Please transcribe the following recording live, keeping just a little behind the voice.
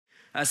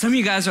Some of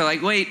you guys are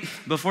like, wait,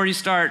 before you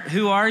start,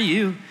 who are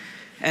you?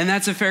 And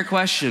that's a fair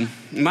question.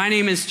 My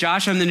name is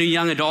Josh. I'm the new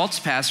young adults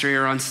pastor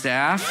here on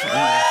staff.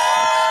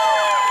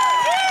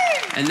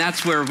 And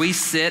that's where we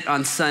sit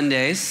on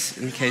Sundays,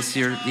 in case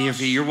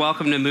you're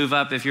welcome to move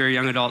up if you're a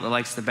young adult that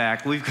likes the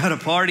back. We've got a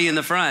party in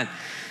the front.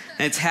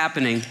 It's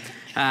happening.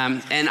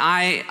 And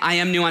I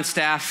am new on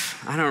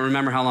staff. I don't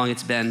remember how long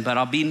it's been, but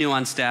I'll be new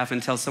on staff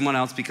until someone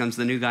else becomes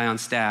the new guy on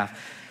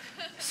staff.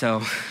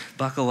 So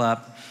buckle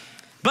up.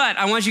 But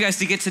I want you guys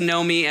to get to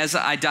know me as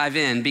I dive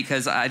in,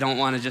 because I don't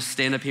want to just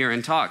stand up here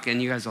and talk.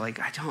 And you guys are like,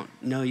 I don't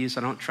know you,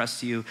 so I don't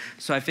trust you.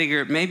 So I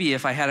figure maybe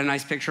if I had a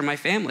nice picture of my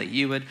family,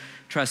 you would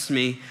trust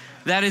me.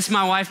 That is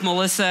my wife,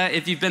 Melissa.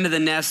 If you've been to the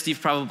Nest, you've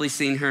probably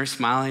seen her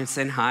smiling and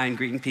saying hi and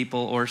greeting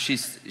people, or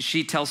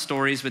she tells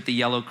stories with the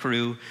yellow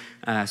crew.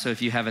 So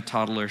if you have a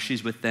toddler,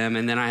 she's with them.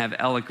 And then I have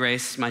Ella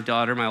Grace, my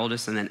daughter, my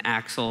oldest, and then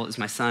Axel is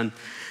my son.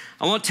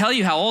 I won't tell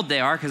you how old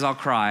they are because I'll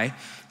cry,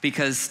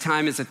 because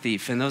time is a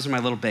thief, and those are my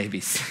little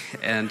babies.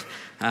 And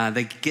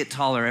they get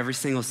taller every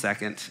single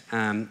second.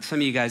 Some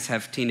of you guys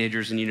have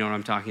teenagers and you know what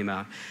I'm talking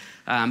about.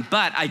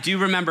 But I do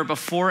remember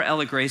before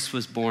Ella Grace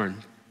was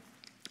born,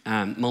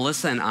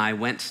 Melissa and I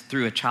went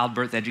through a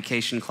childbirth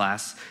education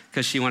class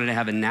because she wanted to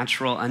have a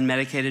natural,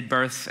 unmedicated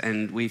birth,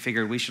 and we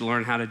figured we should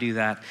learn how to do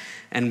that.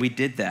 And we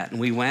did that, and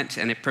we went,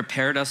 and it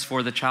prepared us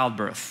for the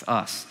childbirth,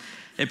 us.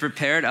 It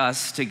prepared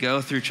us to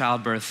go through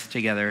childbirth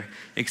together,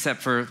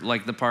 except for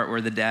like the part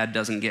where the dad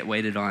doesn't get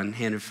waited on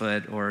hand and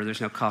foot, or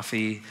there's no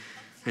coffee,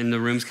 and the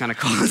room's kind of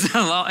cold,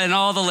 and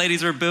all the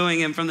ladies were booing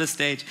him from the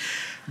stage.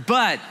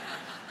 But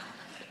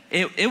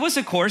it was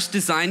a course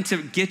designed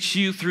to get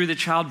you through the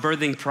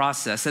childbirthing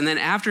process. And then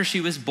after she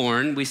was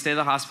born, we stayed at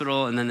the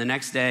hospital, and then the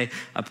next day,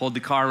 I pulled the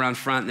car around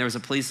front, and there was a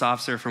police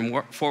officer from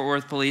Fort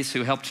Worth Police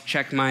who helped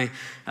check my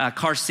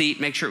car seat,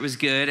 make sure it was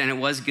good, and it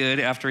was good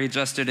after he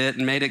adjusted it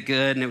and made it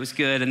good, and it was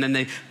good. And then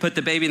they put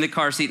the baby in the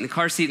car seat, and the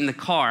car seat in the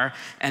car,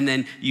 and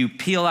then you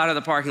peel out of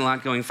the parking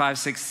lot going 5,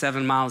 6,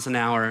 7 miles an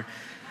hour.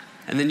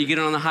 And then you get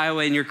on the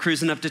highway, and you're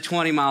cruising up to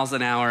 20 miles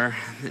an hour,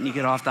 and you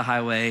get off the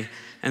highway.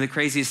 And the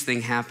craziest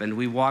thing happened.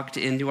 We walked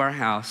into our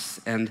house,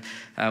 and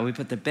we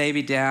put the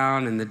baby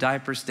down and the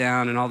diapers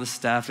down and all the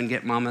stuff, and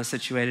get mama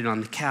situated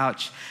on the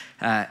couch.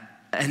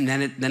 And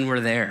then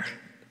we're there.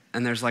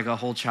 And there's like a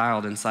whole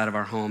child inside of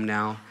our home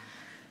now.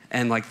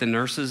 And like the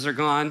nurses are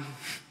gone,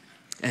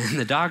 and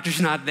the doctor's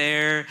not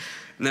there.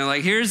 And they're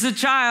like, here's the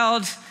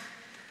child.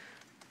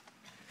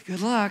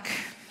 Good luck.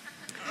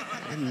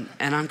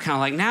 And I'm kind of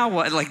like, now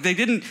what? Like, they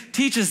didn't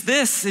teach us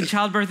this in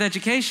childbirth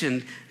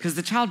education, because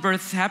the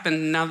childbirth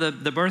happened, now the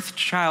birth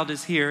child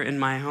is here in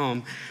my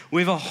home.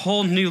 We have a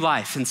whole new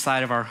life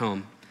inside of our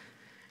home.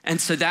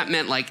 And so that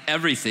meant like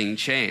everything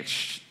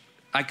changed.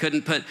 I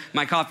couldn't put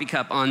my coffee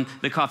cup on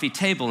the coffee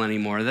table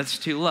anymore. That's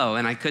too low.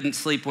 And I couldn't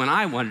sleep when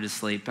I wanted to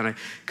sleep. And I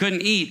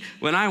couldn't eat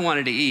when I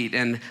wanted to eat.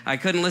 And I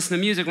couldn't listen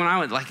to music when I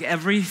would. Like,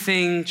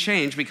 everything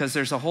changed because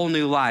there's a whole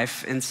new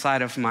life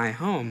inside of my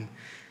home.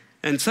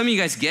 And some of you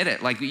guys get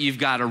it. Like, you've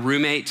got a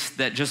roommate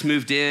that just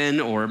moved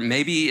in, or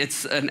maybe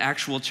it's an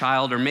actual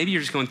child, or maybe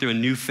you're just going through a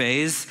new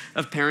phase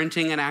of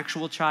parenting an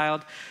actual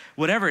child.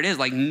 Whatever it is,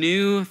 like,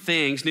 new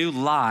things, new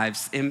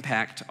lives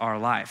impact our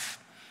life.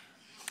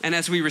 And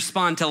as we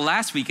respond to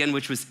last weekend,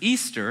 which was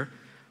Easter,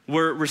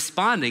 we're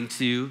responding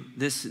to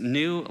this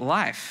new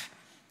life.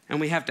 And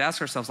we have to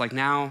ask ourselves, like,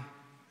 now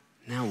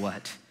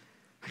what?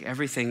 Like,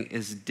 everything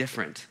is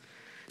different.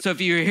 So if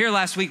you were here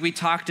last week, we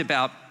talked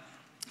about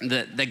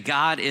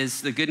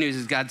the good news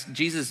is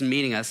Jesus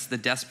meeting us, the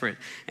desperate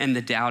and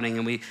the doubting.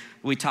 And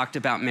we talked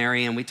about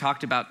Mary, and we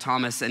talked about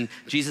Thomas, and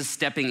Jesus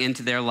stepping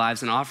into their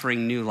lives and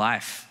offering new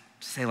life.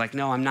 To say like,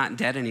 no, I'm not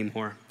dead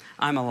anymore.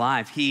 I'm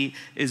alive. He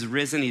is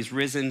risen. He's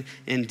risen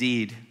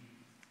indeed.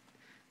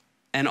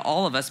 And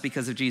all of us,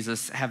 because of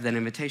Jesus, have that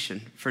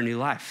invitation for new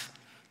life.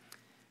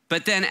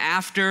 But then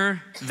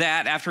after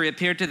that, after he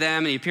appeared to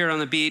them and he appeared on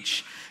the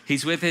beach,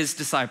 he's with his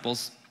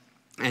disciples,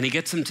 and he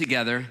gets them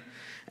together.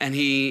 And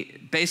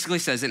he basically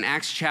says in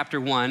Acts chapter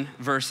 1,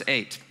 verse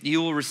 8,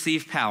 you will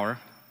receive power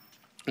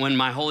when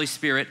my Holy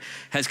Spirit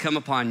has come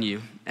upon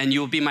you, and you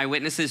will be my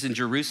witnesses in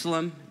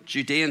Jerusalem,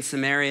 Judea and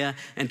Samaria,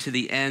 and to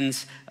the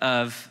ends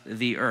of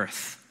the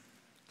earth.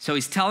 So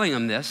he's telling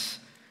them this,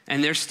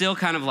 and they're still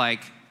kind of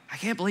like, I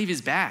can't believe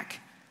he's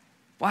back.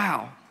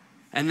 Wow.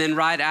 And then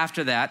right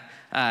after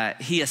that,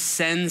 he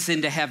ascends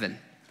into heaven.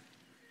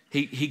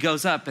 He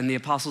goes up, and the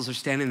apostles are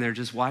standing there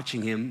just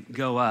watching him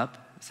go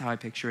up. That's how I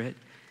picture it.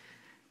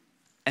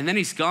 And then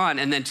he's gone,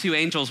 and then 2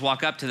 angels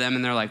walk up to them,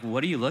 and they're like,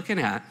 what are you looking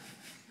at?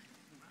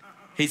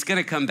 He's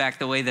gonna come back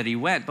the way that he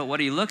went, but what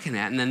are you looking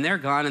at? And then they're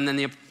gone, and then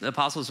the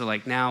apostles are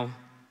like, now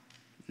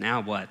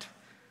what?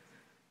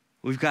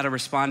 We've got to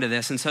respond to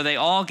this. And so they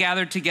all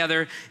gathered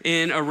together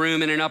in a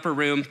room, in an upper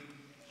room,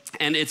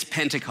 and it's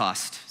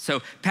Pentecost.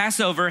 So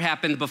Passover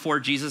happened before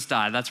Jesus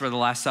died. That's where the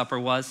Last Supper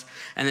was.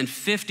 And then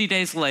 50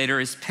 days later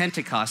is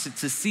Pentecost.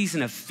 It's a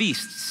season of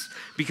feasts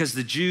because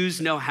the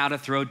Jews know how to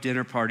throw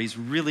dinner parties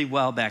really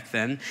well back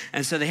then.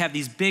 And so they have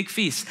these big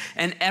feasts,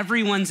 and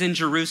everyone's in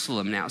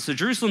Jerusalem now. So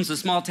Jerusalem's a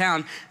small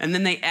town, and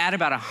then they add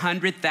about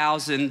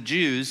 100,000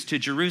 Jews to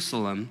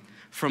Jerusalem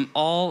from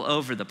all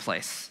over the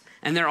place.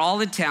 And they're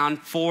all in town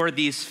for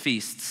these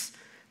feasts.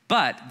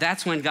 But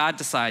that's when God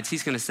decides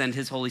he's going to send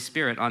his Holy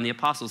Spirit on the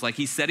apostles. Like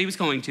he said he was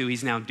going to,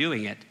 he's now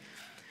doing it.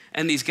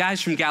 And these guys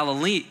from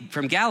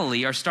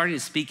Galilee are starting to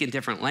speak in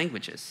different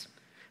languages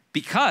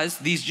because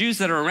these Jews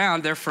that are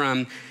around,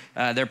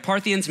 they're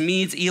Parthians,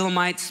 Medes,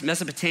 Elamites,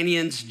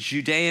 Mesopotamians,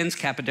 Judeans,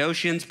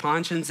 Cappadocians,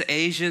 Pontians,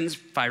 Asians,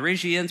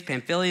 Phrygians,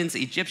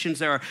 Pamphylians, Egyptians.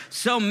 There are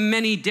so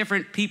many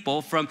different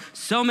people from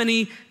so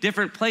many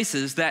different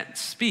places that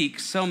speak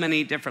so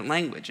many different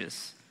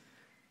languages.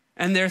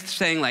 And they're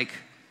saying like,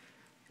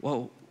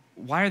 well,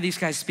 why are these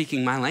guys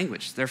speaking my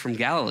language? They're from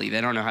Galilee.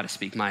 They don't know how to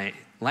speak my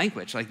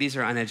language. Like these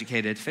are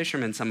uneducated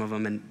fishermen, some of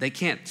them, and they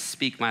can't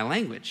speak my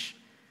language.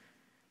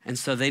 And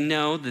so they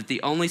know that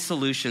the only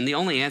solution, the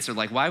only answer,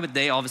 like why would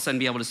they all of a sudden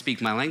be able to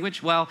speak my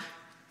language? Well,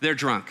 they're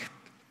drunk.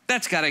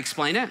 That's got to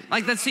explain it.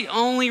 Like that's the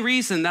only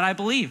reason that I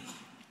believe.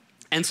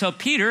 And so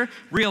Peter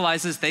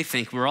realizes they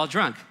think we're all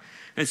drunk.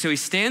 And so he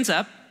stands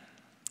up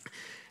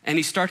and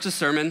he starts a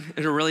sermon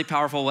in a really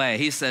powerful way.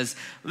 He says,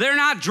 they're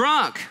not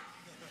drunk.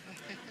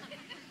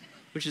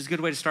 Which is a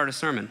good way to start a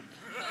sermon.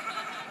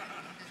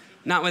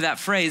 Not with that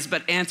phrase,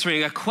 but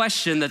answering a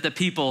question that the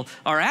people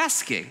are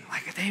asking.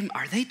 Like,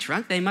 are they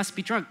drunk? They must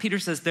be drunk. Peter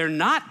says they're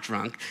not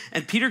drunk.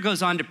 And Peter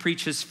goes on to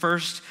preach his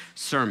first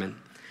sermon.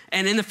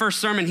 And in the first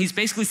sermon, he's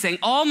basically saying,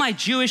 all my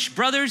Jewish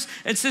brothers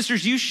and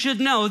sisters, you should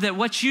know that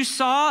what you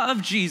saw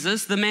of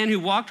Jesus, the man who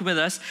walked with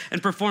us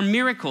and performed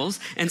miracles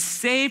and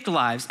saved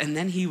lives, and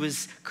then he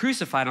was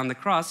crucified on the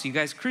cross. You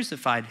guys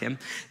crucified him.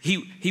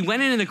 He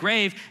went into the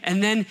grave,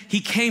 and then he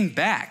came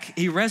back.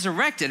 He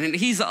resurrected, and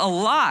he's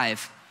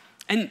alive.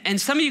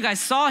 And some of you guys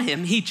saw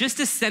him. He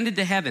just ascended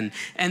to heaven,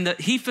 and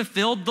he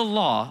fulfilled the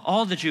law,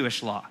 all the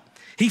Jewish law.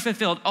 He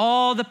fulfilled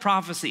all the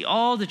prophecy,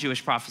 all the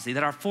Jewish prophecy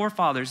that our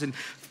forefathers and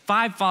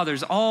 5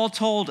 fathers all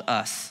told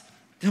us.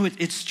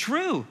 It's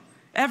true.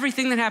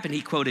 Everything that happened.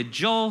 He quoted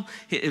Joel.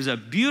 It was a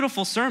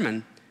beautiful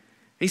sermon.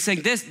 He's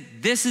saying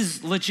this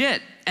is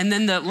legit. And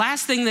then the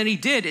last thing that he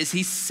did is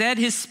he said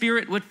his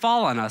spirit would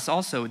fall on us.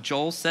 Also,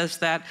 Joel says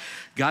that.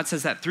 God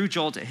says that through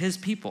Joel to his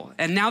people.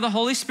 And now the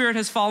Holy Spirit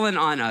has fallen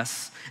on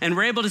us, and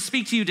we're able to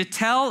speak to you to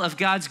tell of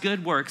God's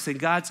good works and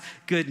God's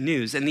good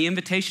news. And the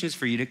invitation is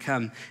for you to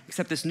come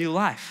accept this new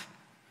life.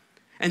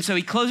 And so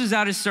he closes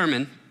out his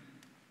sermon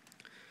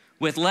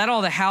with, let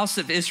all the house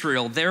of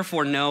Israel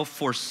therefore know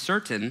for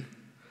certain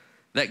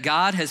that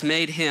God has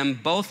made him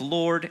both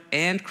Lord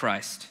and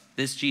Christ,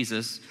 this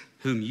Jesus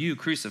whom you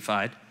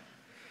crucified.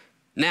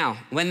 Now,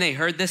 when they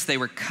heard this, they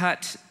were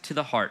cut to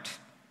the heart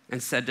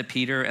and said to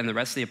Peter and the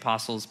rest of the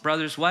apostles,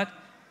 brothers, what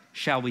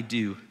shall we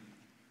do?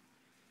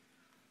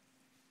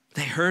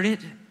 They heard it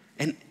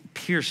and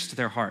pierced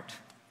their heart.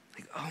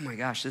 Like, oh my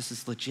gosh, this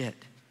is legit.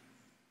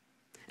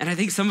 And I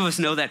think some of us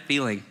know that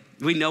feeling.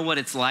 We know what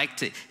it's like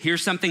to hear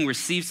something,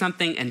 receive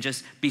something, and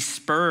just be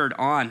spurred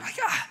on. Like,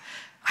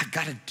 I've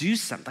got to do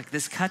something. Like,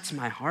 this cuts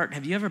my heart.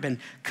 Have you ever been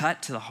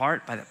cut to the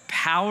heart by the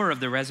power of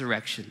the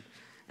resurrection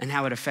and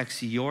how it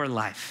affects your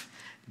life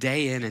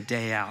day in and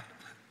day out?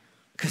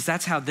 Because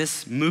that's how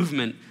this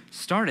movement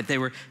started. They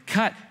were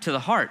cut to the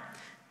heart.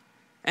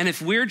 And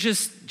if we're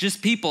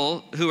just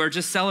people who are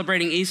just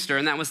celebrating Easter,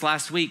 and that was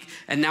last week,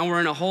 and now we're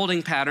in a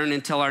holding pattern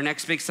until our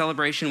next big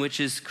celebration, which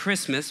is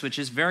Christmas, which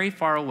is very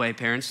far away,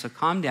 parents, so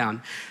calm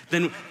down,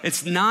 then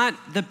it's not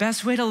the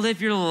best way to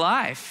live your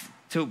life,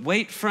 to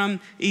wait from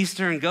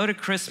Easter and go to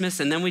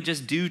Christmas, and then we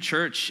just do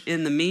church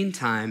in the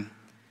meantime.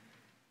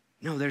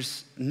 No,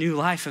 there's new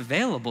life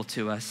available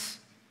to us.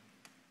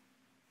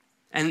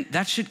 And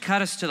that should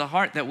cut us to the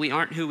heart that we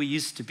aren't who we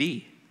used to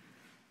be.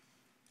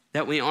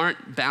 That we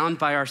aren't bound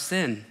by our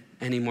sin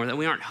anymore, that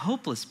we aren't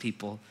hopeless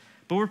people,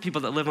 but we're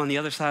people that live on the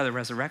other side of the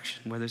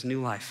resurrection where there's new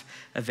life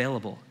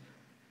available.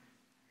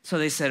 So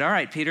they said, all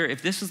right, Peter,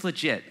 if this is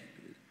legit,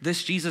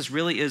 this Jesus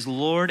really is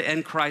Lord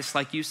and Christ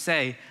like you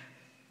say,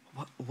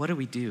 what do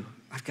we do?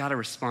 I've got to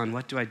respond.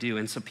 What do I do?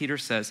 And so Peter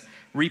says,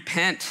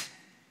 repent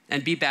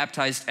and be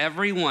baptized,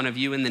 every one of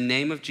you, in the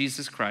name of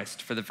Jesus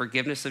Christ for the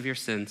forgiveness of your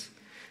sins,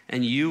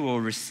 and you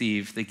will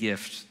receive the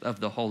gift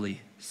of the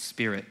Holy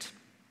Spirit.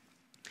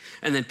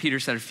 And then Peter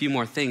said a few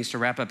more things to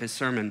wrap up his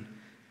sermon.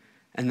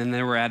 And then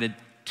there were added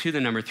to the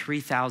number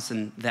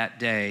 3,000 that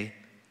day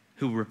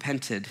who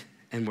repented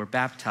and were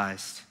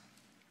baptized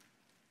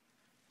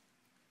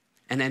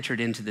and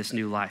entered into this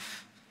new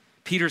life.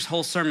 Peter's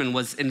whole sermon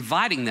was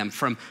inviting them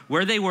from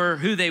where they were,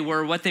 who they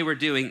were, what they were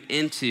doing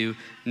into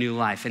new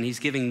life. And he's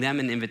giving them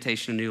an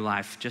invitation to new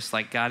life, just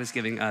like God is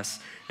giving us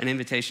an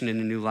invitation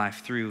into new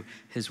life through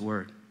his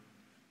word.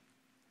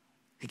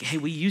 Like, hey,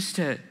 we used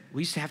to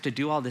have to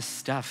do all this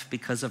stuff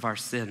because of our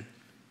sin.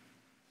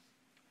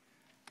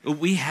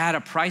 We had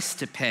a price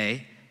to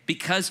pay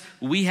because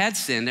we had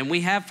sinned and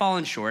we have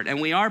fallen short and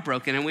we are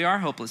broken and we are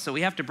hopeless. So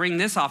we have to bring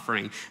this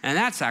offering and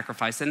that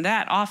sacrifice and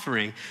that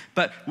offering.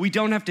 But we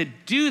don't have to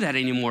do that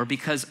anymore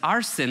because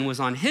our sin was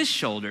on his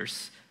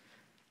shoulders.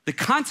 The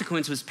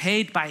consequence was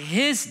paid by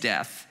his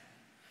death.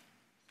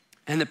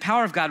 And the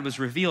power of God was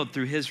revealed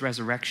through his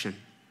resurrection.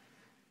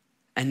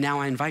 And now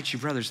I invite you,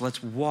 brothers,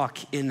 let's walk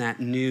in that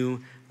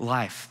new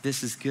life.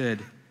 This is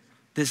good.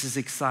 This is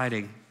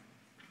exciting.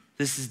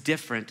 This is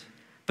different.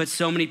 But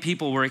so many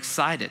people were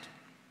excited.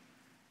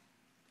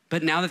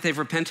 But now that they've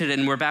repented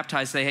and were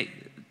baptized, they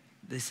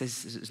say,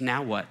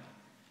 now what?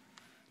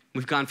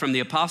 We've gone from the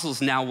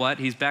apostles, now what?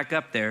 He's back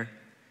up there.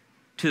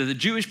 To the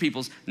Jewish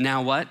peoples,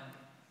 now what?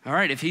 All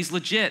right, if he's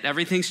legit,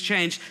 everything's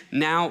changed,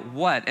 now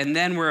what? And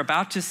then we're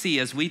about to see,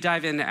 as we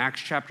dive into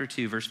Acts chapter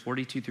 2, verse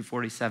 42 through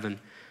 47,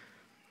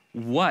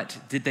 what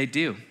did they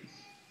do?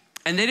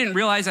 And they didn't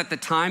realize at the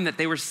time that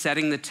they were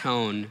setting the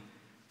tone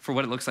for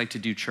what it looks like to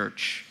do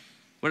church,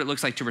 what it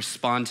looks like to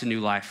respond to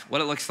new life,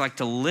 what it looks like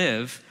to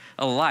live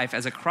a life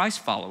as a Christ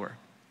follower.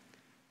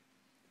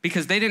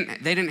 Because they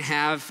didn't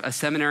have a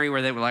seminary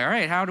where they were like, all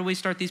right, how do we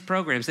start these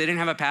programs? They didn't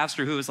have a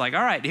pastor who was like,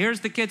 all right, here's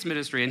the kids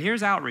ministry and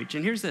here's outreach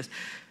and here's this.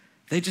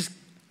 They just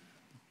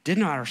did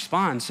not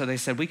respond, so they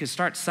said we could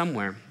start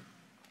somewhere.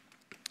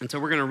 And so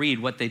we're gonna read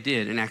what they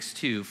did in Acts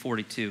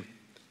 2:42.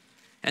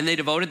 And they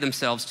devoted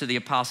themselves to the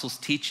apostles'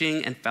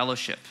 teaching and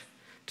fellowship,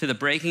 to the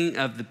breaking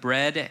of the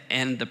bread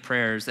and the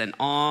prayers, and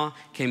awe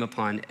came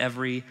upon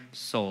every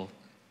soul.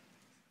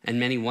 And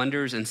many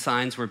wonders and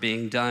signs were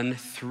being done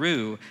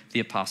through the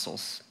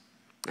apostles.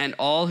 And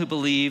all who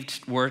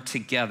believed were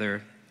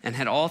together and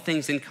had all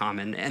things in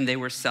common, and they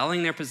were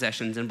selling their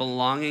possessions and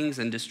belongings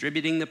and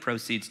distributing the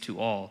proceeds to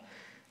all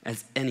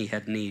as any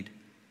had need.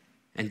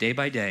 And day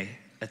by day,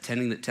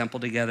 attending the temple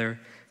together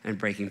and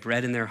breaking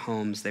bread in their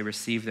homes, they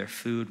received their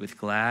food with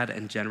glad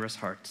and generous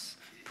hearts,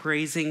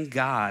 praising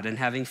God and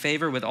having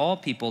favor with all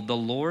people. The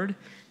Lord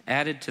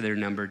added to their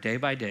number day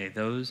by day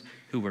those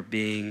who were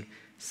being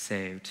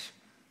saved.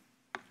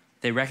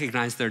 They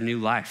recognized their new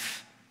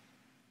life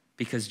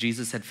because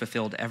Jesus had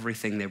fulfilled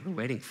everything they were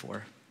waiting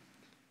for.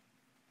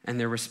 And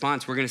their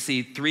response, we're gonna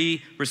see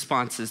three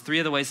responses, three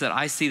of the ways that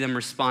I see them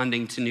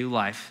responding to new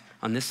life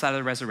on this side of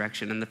the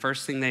resurrection. And the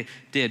first thing they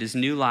did is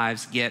new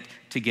lives get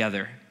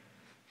together.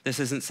 This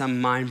isn't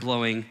some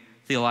mind-blowing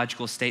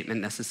theological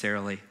statement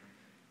necessarily.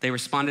 They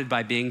responded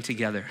by being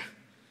together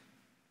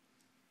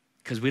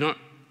because we don't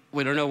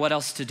know what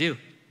else to do.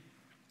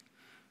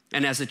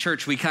 And as a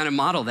church, we kind of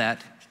model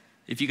that.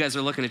 If you guys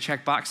are looking to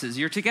check boxes,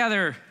 you're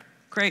together,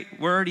 great,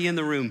 we're already in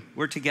the room,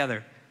 we're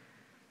together.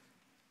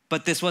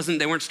 But they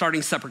weren't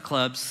starting separate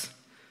clubs.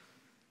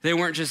 They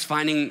weren't just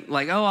finding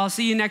like, oh, I'll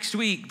see you next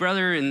week,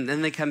 brother, and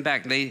then they come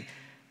back. They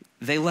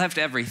left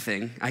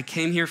everything. I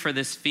came here for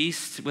this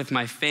feast with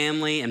my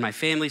family and my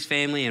family's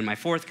family and my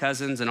fourth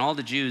cousins and all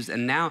the Jews,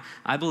 and now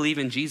I believe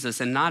in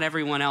Jesus, and not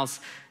everyone else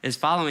is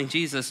following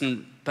Jesus,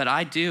 but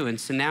I do, and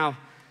so now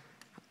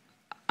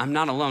I'm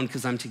not alone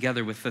because I'm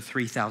together with the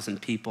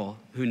 3,000 people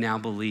who now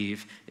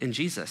believe in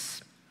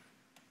Jesus.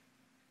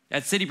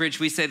 At City Bridge,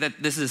 we say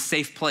that this is a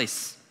safe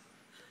place.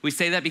 We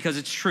say that because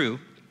it's true.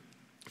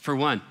 For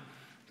one,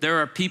 there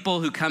are people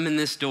who come in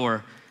this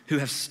door who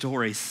have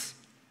stories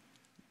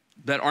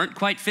that aren't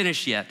quite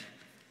finished yet.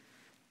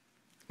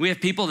 We have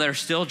people that are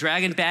still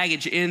dragging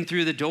baggage in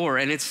through the door,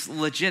 and it's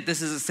legit.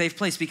 This is a safe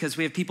place because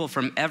we have people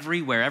from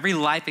everywhere, every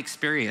life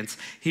experience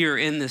here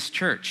in this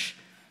church.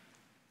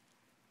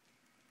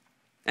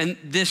 And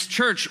this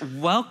church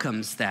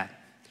welcomes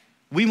that.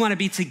 We want to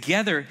be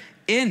together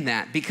in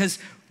that because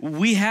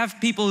we have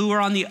people who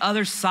are on the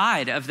other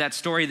side of that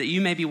story that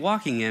you may be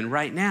walking in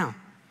right now.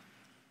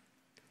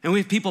 And we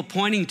have people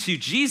pointing to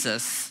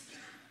Jesus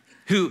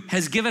who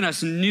has given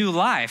us new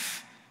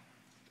life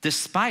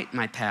despite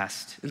my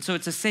past. And so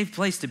it's a safe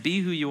place to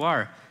be who you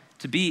are,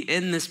 to be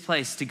in this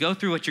place, to go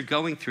through what you're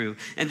going through,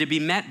 and to be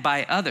met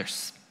by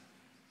others.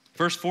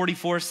 Verse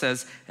 44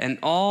 says, and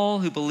all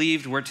who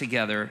believed were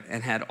together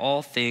and had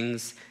all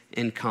things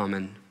in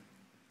common.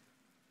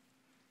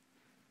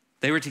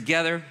 They were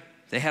together,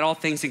 they had all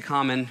things in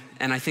common,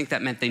 and I think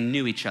that meant they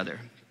knew each other.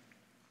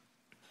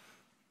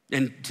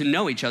 And to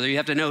know each other, you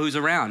have to know who's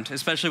around,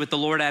 especially with the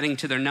Lord adding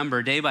to their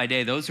number day by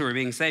day. Those who are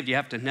being saved, you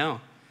have to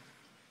know.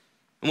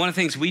 And one of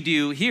the things we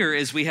do here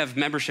is we have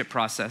membership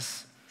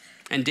process.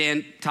 And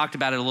Dan talked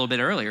about it a little bit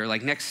earlier.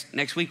 Like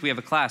next week, we have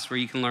a class where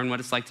you can learn what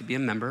it's like to be a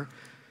member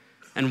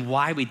and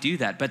why we do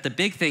that. But the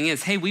big thing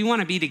is, hey, we want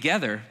to be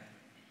together.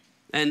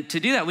 And to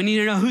do that, we need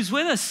to know who's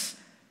with us,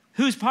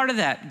 who's part of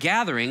that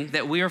gathering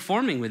that we are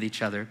forming with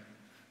each other.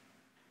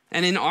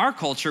 And in our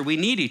culture, we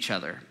need each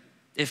other.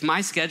 If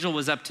my schedule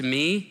was up to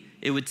me,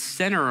 it would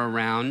center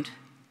around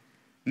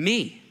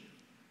me.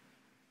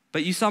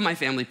 But you saw my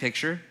family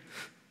picture.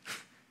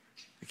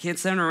 I can't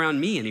center around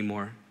me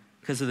anymore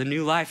because of the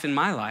new life in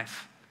my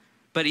life.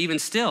 But even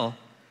still,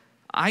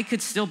 I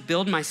could still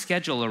build my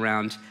schedule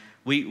around,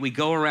 we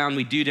go around,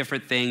 we do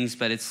different things,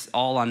 but it's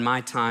all on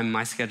my time,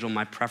 my schedule,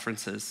 my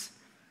preferences.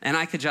 And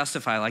I could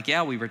justify like,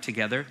 yeah, we were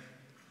together.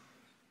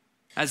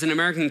 As an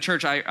American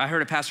church, I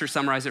heard a pastor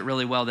summarize it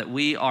really well, that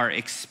we are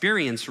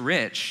experience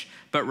rich,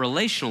 but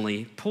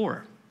relationally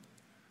poor.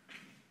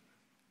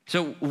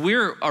 So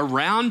we're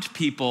around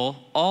people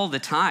all the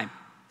time.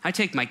 I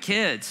take my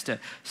kids to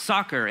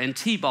soccer and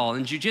t-ball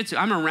and jiu-jitsu.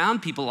 I'm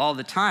around people all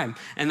the time.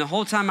 And the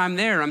whole time I'm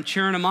there, I'm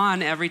cheering them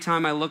on every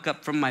time I look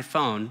up from my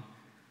phone.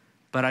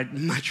 But I'd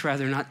much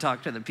rather not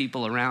talk to the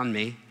people around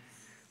me,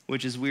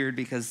 which is weird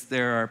because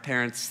there are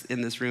parents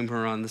in this room who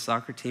are on the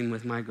soccer team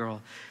with my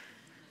girl.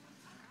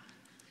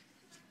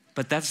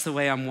 But that's the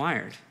way I'm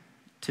wired,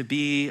 to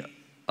be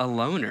a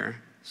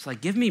loner. It's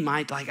like, give me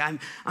my, like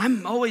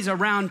I'm always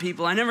around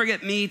people. I never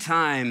get me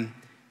time.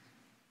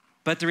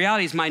 But the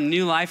reality is my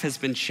new life has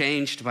been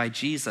changed by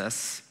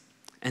Jesus,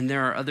 and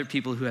there are other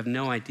people who have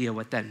no idea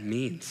what that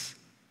means.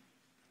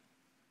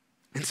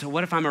 And so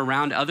what if I'm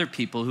around other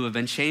people who have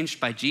been changed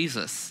by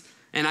Jesus,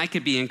 and I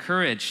could be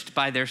encouraged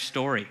by their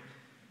story?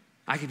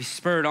 I could be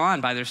spurred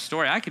on by their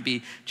story. I could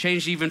be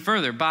changed even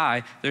further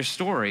by their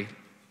story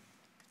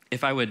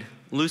if I would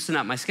loosen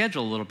up my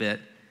schedule a little bit.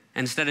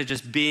 And instead of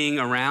just being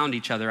around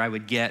each other, I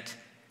would get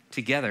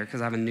together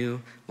because I have a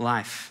new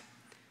life.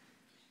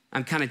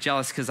 I'm kind of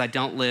jealous because I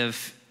don't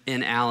live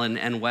in Allen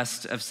and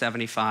west of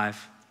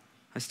 75.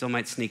 I still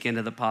might sneak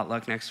into the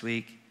potluck next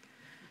week.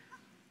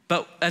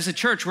 But as a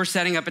church, we're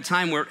setting up a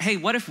time where, hey,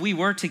 what if we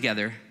were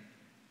together?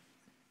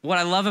 What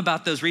I love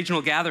about those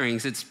regional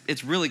gatherings,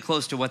 it's really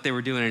close to what they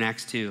were doing in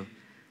Acts 2.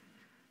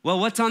 Well,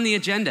 what's on the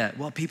agenda?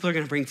 Well, people are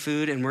gonna bring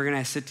food and we're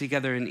gonna sit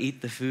together and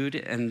eat the food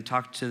and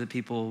talk to the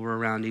people we're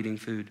around eating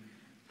food.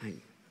 Like,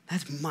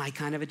 that's my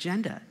kind of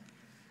agenda.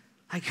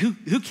 Like,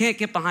 who can't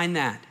get behind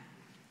that?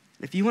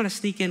 If you wanna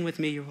sneak in with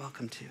me, you're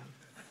welcome to.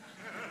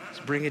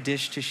 Just bring a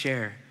dish to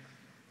share.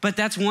 But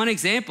that's one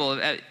example.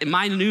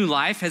 My new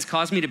life has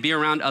caused me to be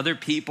around other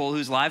people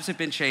whose lives have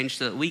been changed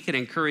so that we could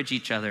encourage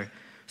each other,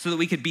 so that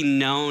we could be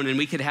known and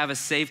we could have a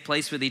safe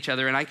place with each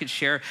other, and I could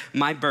share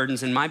my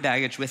burdens and my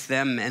baggage with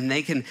them, and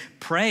they can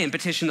pray and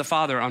petition the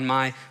Father on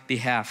my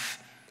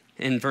behalf.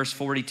 In verse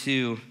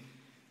 42,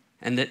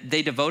 and that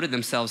they devoted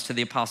themselves to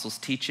the apostles'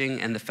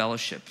 teaching and the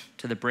fellowship,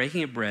 to the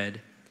breaking of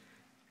bread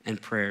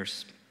and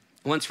prayers.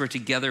 Once we're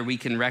together, we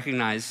can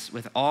recognize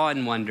with awe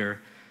and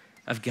wonder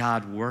of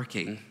God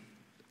working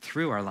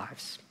through our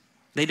lives.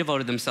 They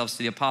devoted themselves to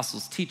the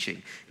apostles'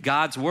 teaching.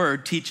 God's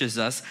word teaches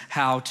us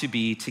how to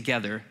be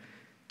together.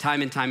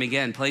 Time and time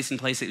again, place and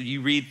place,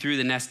 you read through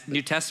the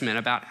New Testament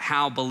about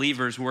how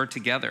believers were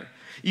together.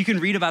 You can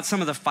read about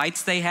some of the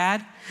fights they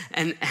had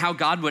and how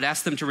God would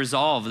ask them to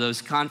resolve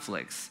those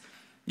conflicts.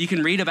 You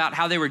can read about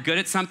how they were good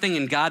at something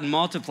and God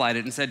multiplied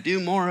it and said, do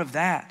more of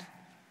that.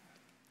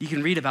 You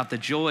can read about the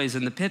joys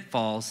and the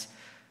pitfalls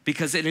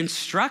because it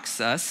instructs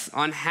us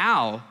on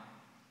how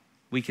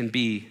we can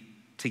be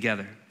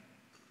together.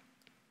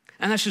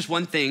 And that's just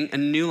one thing a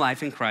new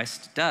life in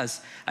Christ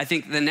does. I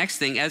think the next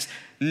thing, as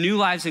new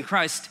lives in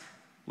Christ,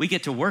 we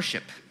get to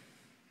worship.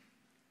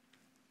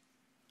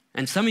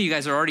 And some of you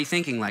guys are already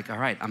thinking like, all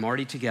right, I'm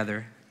already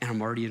together and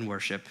I'm already in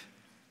worship.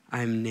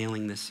 I'm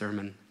nailing this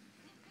sermon.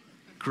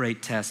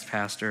 Great test,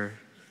 Pastor.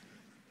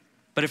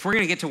 But if we're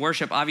gonna get to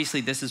worship,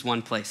 obviously this is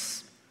one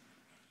place.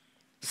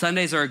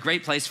 Sundays are a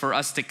great place for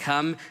us to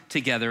come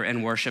together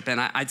and worship. And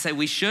I'd say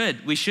we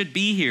should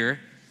be here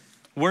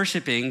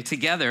worshiping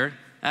together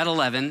at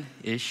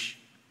 11-ish,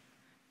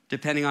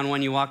 depending on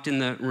when you walked in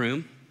the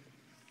room.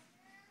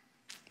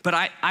 But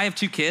I have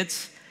 2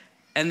 kids,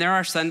 and there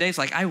are Sundays,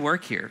 like I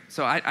work here,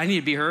 so I need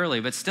to be here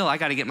early, but still I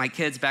gotta get my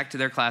kids back to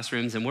their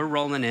classrooms and we're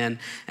rolling in,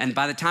 and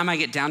by the time I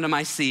get down to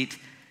my seat,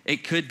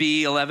 it could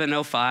be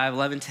 11:05,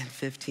 11:10,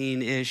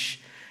 15-ish,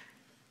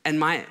 and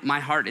my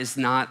heart is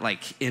not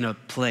like in a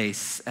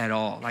place at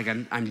all. Like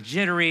I'm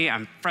jittery,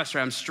 I'm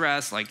frustrated, I'm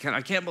stressed. Like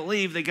I can't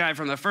believe the guy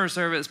from the first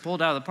service pulled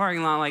out of the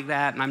parking lot like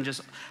that. And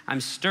I'm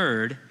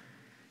stirred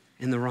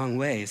in the wrong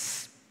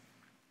ways.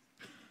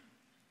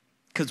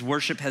 Because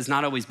worship has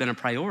not always been a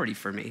priority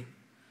for me.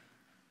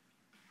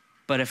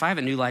 But if I have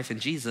a new life in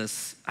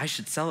Jesus, I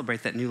should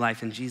celebrate that new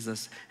life in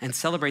Jesus and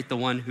celebrate the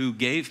one who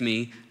gave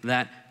me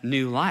that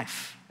new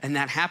life. And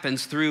that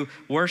happens through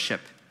worship.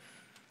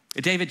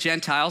 David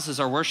Gentiles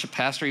is our worship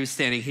pastor. He was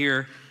standing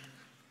here,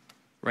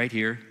 right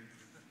here,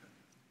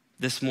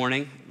 this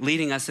morning,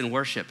 leading us in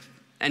worship.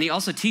 And he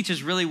also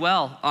teaches really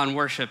well on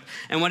worship.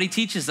 And what he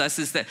teaches us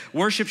is that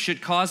worship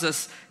should cause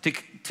us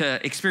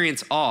to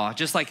experience awe.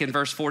 Just like in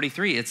verse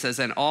 43, it says,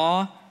 and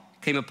awe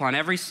came upon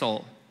every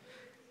soul,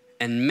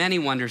 and many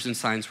wonders and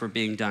signs were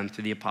being done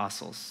through the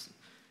apostles.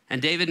 And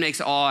David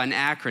makes awe an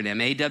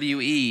acronym,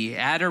 AWE,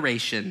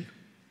 adoration,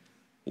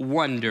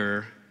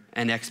 wonder,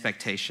 and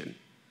expectation.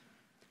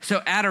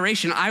 So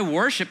adoration, I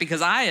worship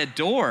because I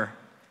adore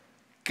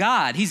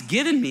God. He's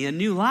given me a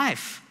new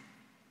life.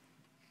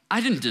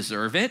 I didn't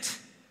deserve it.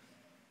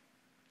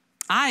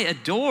 I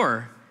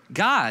adore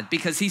God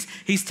because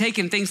he's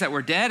taken things that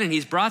were dead and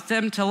he's brought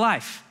them to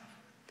life.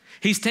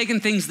 He's taken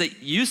things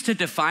that used to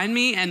define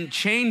me and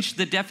changed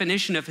the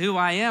definition of who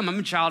I am. I'm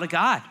a child of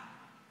God.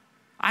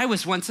 I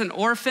was once an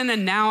orphan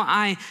and now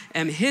I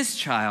am his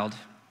child.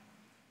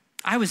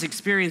 I was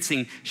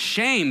experiencing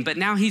shame, but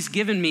now he's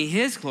given me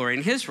his glory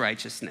and his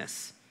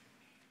righteousness.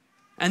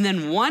 And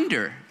then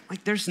wonder,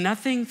 like there's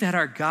nothing that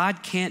our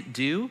God can't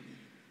do.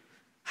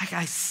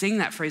 I sing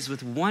that phrase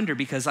with wonder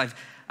because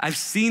I've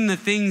seen the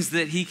things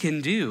that he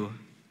can do.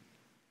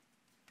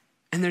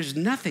 And there's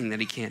nothing that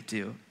he can't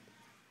do.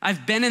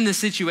 I've been in the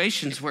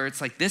situations where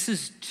it's like, this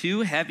is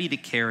too heavy to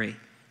carry.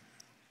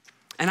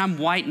 And I'm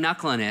white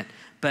knuckling it,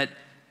 but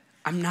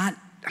I'm not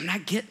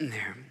getting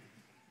there.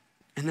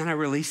 And then I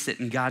release it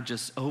and God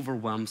just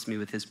overwhelms me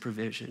with his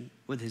provision,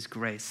 with his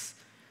grace.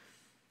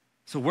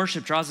 So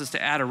worship draws us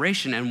to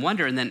adoration and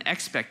wonder and then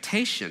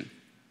expectation.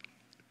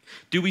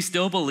 Do we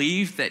still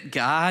believe that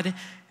God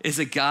is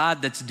a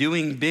God that's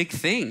doing big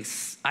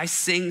things? I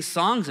sing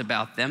songs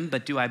about them,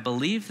 but do I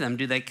believe them?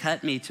 Do they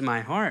cut me to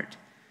my heart?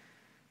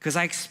 Because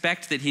I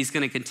expect that he's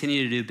going to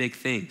continue to do big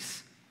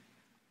things.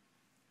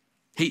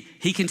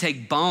 He can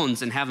take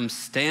bones and have them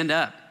stand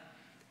up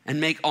and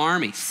make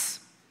armies.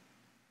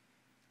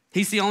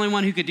 He's the only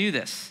one who could do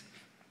this.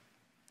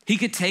 He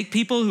could take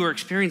people who are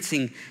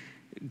experiencing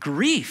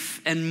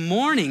grief and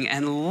mourning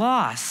and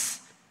loss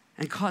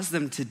and cause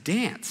them to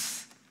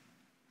dance.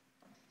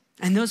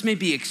 And those may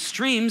be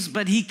extremes,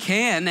 but he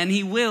can and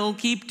he will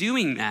keep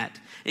doing that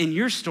in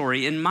your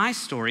story, in my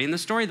story, in the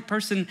story of the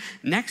person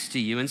next to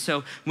you. And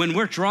so when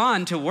we're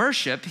drawn to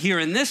worship here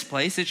in this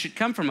place, it should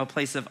come from a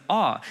place of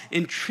awe.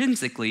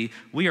 Intrinsically,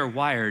 we are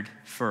wired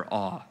for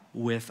awe,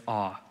 with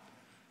awe.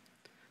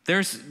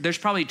 There's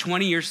probably a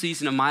 20-year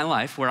season of my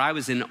life where I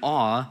was in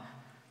awe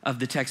of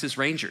the Texas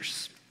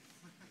Rangers.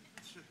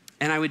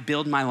 And I would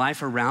build my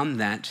life around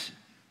that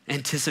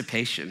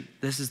anticipation.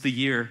 This is the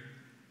year.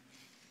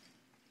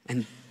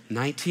 And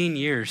 19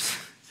 years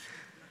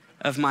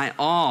of my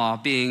awe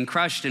being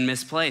crushed and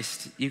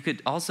misplaced. You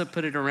could also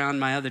put it around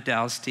my other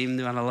Dallas team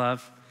that I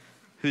love,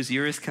 whose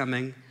year is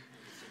coming.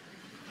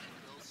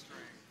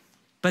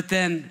 But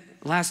then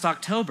last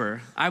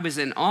October, I was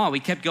in awe. We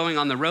kept going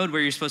on the road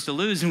where you're supposed to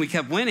lose, and we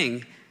kept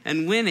winning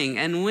and winning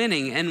and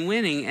winning and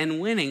winning and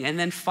winning. And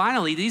then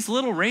finally, these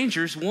little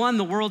Rangers won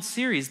the World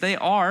Series. They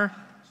are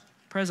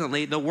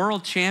presently the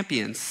world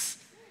champions,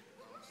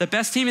 the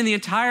best team in the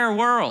entire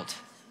world.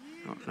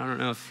 I don't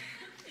know if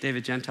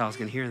David Gentiles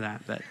can hear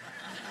that, but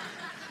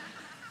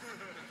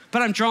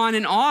I'm drawn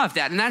in awe of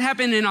that. And that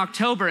happened in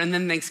October, and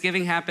then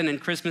Thanksgiving happened, and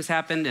Christmas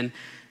happened, and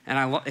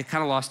it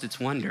kind of lost its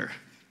wonder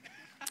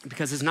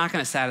because it's not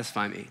going to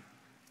satisfy me.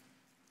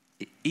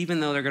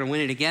 Even though they're going to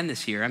win it again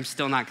this year, I'm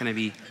still not going to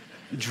be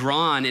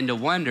drawn into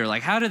wonder.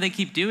 Like, how do they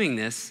keep doing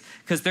this?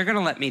 Because they're going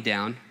to let me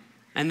down,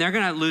 and they're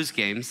going to lose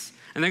games,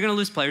 and they're going to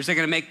lose players. They're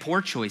going to make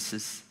poor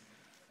choices.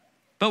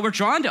 But we're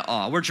drawn to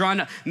awe.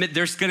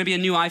 There's going to be a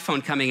new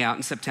iPhone coming out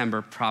in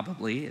September,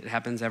 probably. It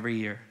happens every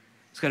year.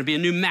 There's going to be a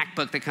new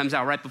MacBook that comes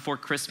out right before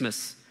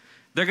Christmas.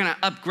 They're going to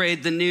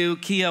upgrade the new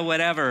Kia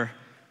whatever,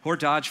 or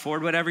Dodge,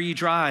 Ford, whatever you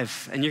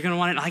drive. And you're going to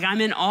want it. Like,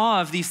 I'm in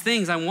awe of these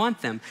things. I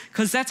want them.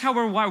 Because that's how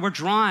we're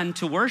drawn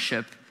to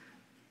worship.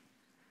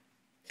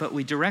 But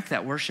we direct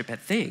that worship at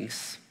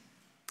things.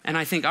 And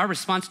I think our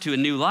response to a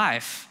new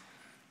life,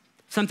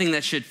 something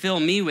that should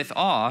fill me with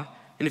awe,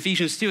 in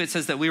Ephesians 2, it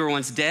says that we were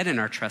once dead in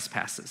our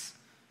trespasses,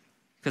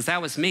 because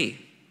that was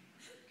me.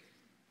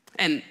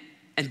 And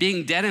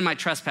being dead in my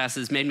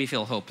trespasses made me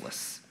feel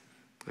hopeless.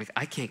 Like,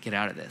 I can't get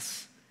out of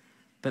this,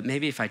 but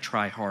maybe if I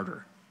try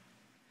harder.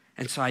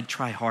 And so I'd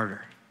try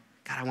harder.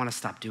 God, I want to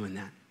stop doing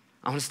that.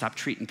 I want to stop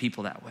treating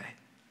people that way.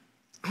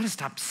 I want to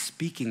stop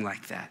speaking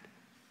like that.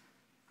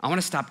 I want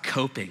to stop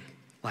coping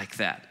like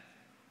that.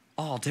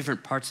 All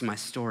different parts of my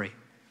story.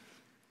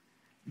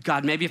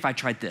 God, maybe if I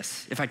tried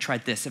this, if I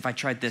tried this, if I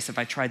tried this, if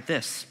I tried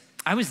this.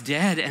 I was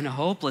dead and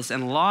hopeless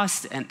and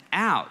lost and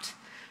out.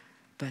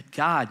 But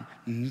God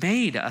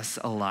made us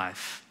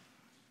alive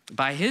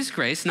by his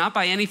grace, not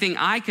by anything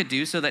I could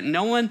do so that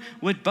no one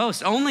would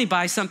boast, only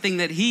by something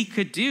that he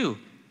could do.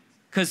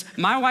 Because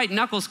my white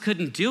knuckles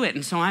couldn't do it.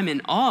 And so I'm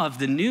in awe of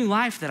the new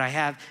life that I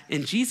have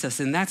in Jesus.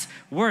 And that's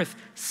worth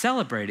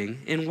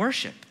celebrating in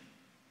worship.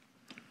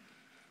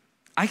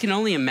 I can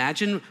only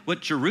imagine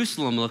what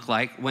Jerusalem looked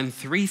like when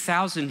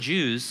 3,000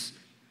 Jews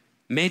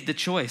made the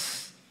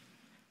choice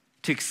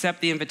to accept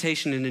the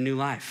invitation into new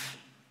life.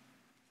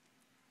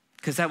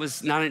 Because that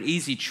was not an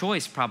easy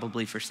choice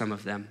probably for some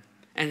of them.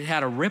 And it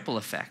had a ripple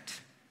effect.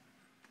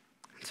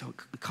 And so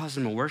it caused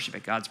them to worship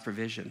at God's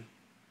provision.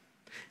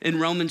 In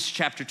Romans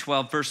chapter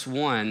 12, verse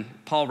 1,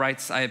 Paul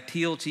writes, I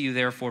appeal to you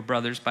therefore,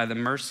 brothers, by the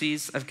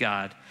mercies of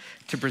God,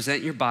 to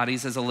present your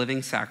bodies as a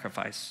living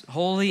sacrifice,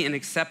 holy and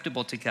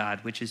acceptable to God,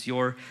 which is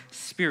your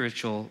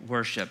spiritual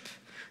worship.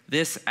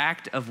 This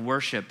act of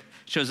worship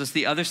shows us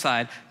the other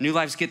side. New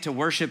lives get to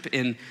worship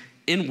in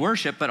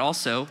worship, but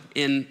also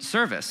in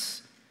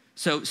service.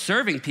 So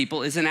serving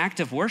people is an act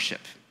of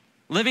worship.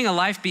 Living a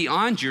life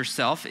beyond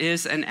yourself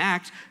is an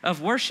act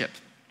of worship.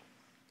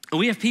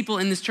 We have people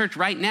in this church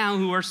right now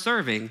who are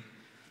serving,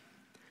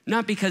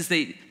 not because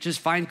they just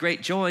find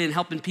great joy in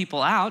helping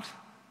people out,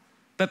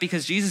 but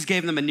because Jesus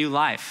gave them a new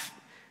life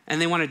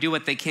and they want to do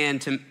what they can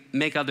to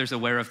make others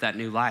aware of that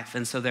new life.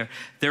 And so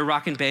they're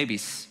rocking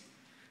babies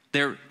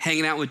They're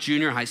hanging out with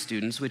junior high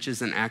students, which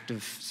is an act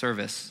of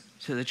service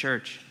to the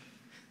church.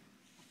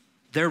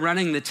 They're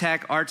running the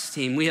tech arts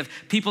team. We have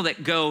people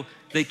that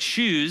they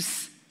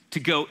choose to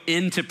go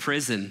into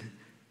prison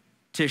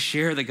to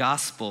share the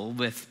gospel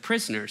with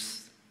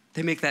prisoners.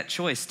 They make that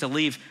choice to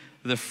leave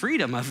the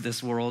freedom of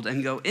this world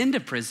and go into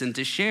prison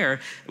to share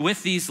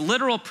with these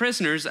literal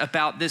prisoners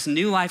about this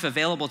new life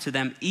available to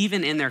them,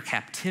 even in their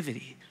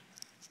captivity,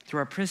 through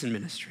our prison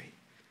ministry.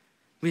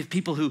 We have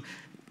people who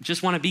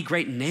just want to be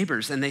great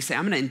neighbors, and they say,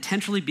 I'm going to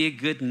intentionally be a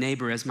good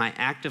neighbor as my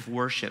act of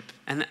worship,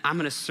 and I'm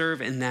going to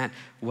serve in that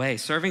way.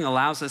 Serving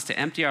allows us to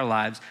empty our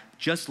lives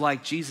just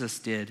like Jesus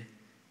did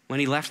when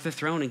he left the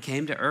throne and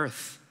came to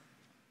earth.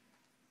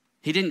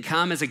 He didn't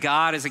come as a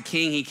God, as a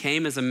king. He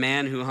came as a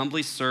man who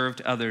humbly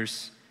served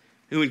others,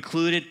 who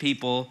included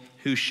people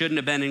who shouldn't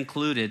have been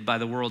included by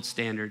the world's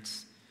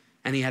standards.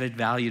 And he added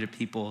value to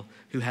people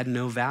who had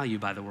no value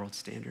by the world's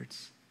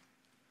standards.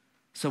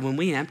 So when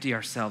we empty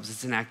ourselves,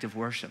 it's an act of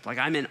worship. Like,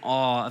 I'm in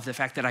awe of the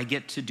fact that I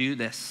get to do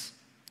this.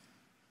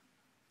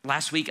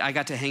 Last week, I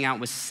got to hang out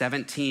with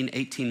 17,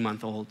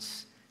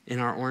 18-month-olds in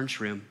our orange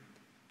room.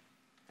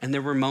 And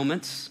there were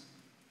moments,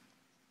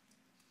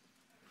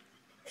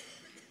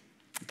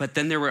 but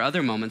then there were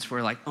other moments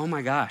where, like, oh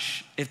my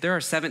gosh, if there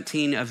are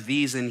 17 of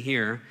these in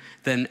here,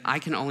 then I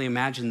can only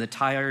imagine the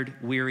tired,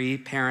 weary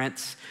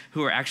parents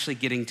who are actually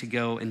getting to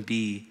go and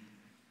be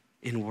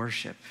in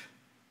worship.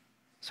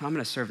 So I'm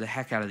gonna serve the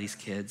heck out of these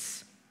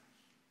kids.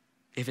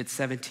 If it's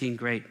 17,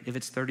 great. If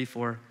it's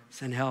 34,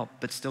 send help,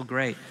 but still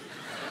great.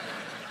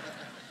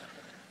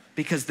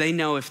 Because they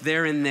know if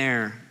they're in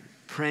there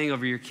praying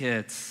over your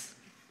kids,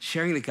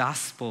 sharing the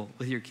gospel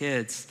with your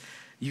kids,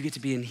 you get to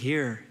be in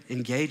here,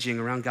 engaging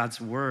around God's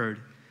word,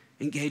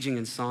 engaging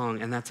in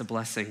song, and that's a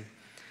blessing.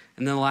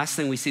 And then the last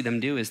thing we see them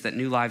do is that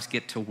new lives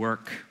get to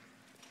work.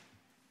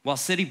 While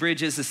City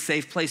Bridge is a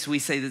safe place, we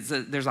say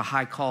that there's a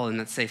high call in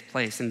that safe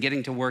place, and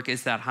getting to work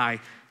is that high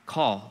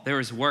call. There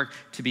is work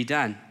to be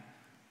done.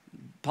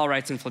 Paul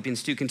writes in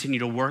Philippians 2, continue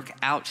to work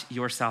out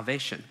your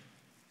salvation.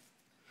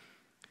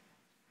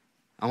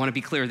 I want to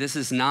be clear, this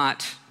is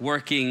not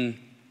working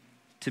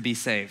to be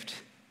saved.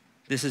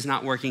 This is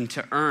not working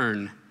to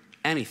earn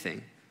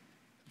anything.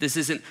 This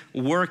isn't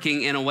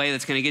working in a way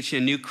that's going to get you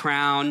a new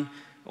crown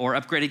or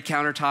upgraded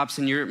countertops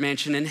in your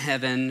mansion in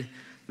heaven.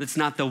 That's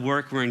not the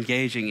work we're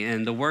engaging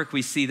in. The work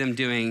we see them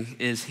doing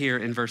is here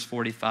in verse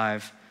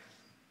 45.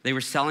 They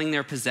were selling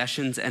their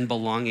possessions and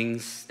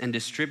belongings and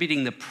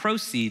distributing the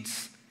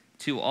proceeds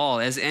to all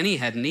as any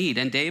had need,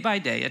 and day by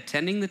day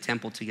attending the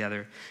temple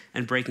together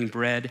and breaking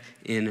bread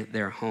in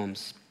their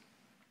homes.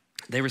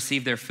 They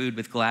received their food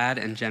with glad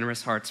and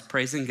generous hearts,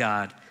 praising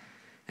God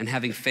and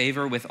having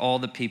favor with all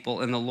the people,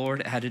 and the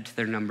Lord added to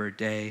their number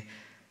day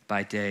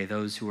by day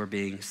those who were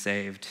being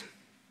saved.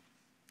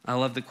 I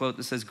love the quote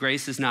that says,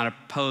 grace is not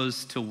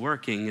opposed to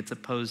working, it's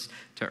opposed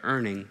to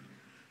earning.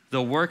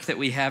 The work that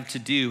we have to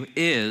do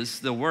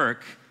is the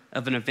work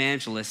of an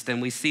evangelist,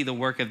 and we see the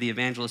work of the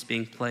evangelist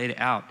being played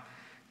out.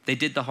 They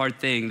did the hard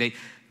thing.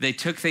 They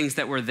took things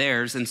that were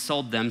theirs and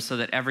sold them so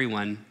that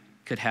everyone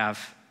could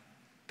have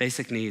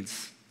basic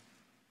needs.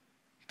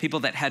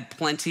 People that had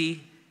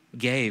plenty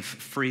gave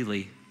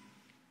freely.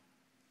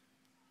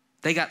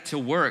 They got to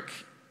work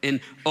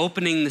in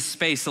opening the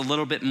space a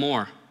little bit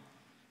more.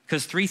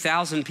 Because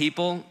 3,000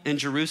 people in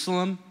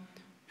Jerusalem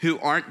who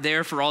aren't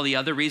there for all the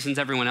other reasons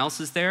everyone else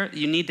is there,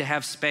 you need to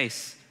have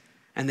space.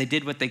 And they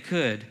did what they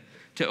could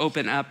to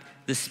open up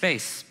the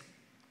space.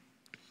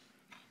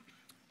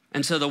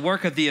 And so the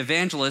work of the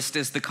evangelist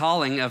is the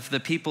calling of the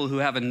people who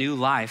have a new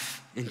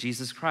life in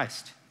Jesus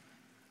Christ.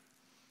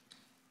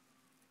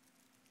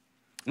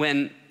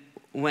 When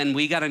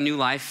we got a new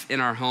life in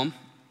our home,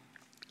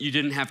 you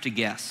didn't have to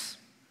guess.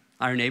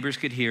 Our neighbors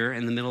could hear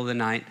in the middle of the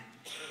night,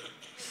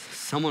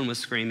 someone was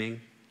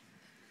screaming.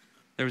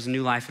 There was a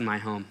new life in my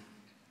home.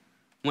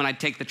 When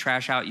I'd take the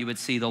trash out, you would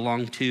see the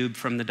long tube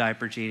from the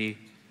diaper genie.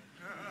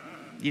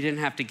 You didn't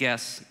have to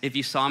guess. If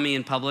you saw me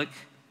in public,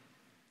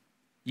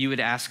 you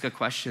would ask a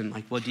question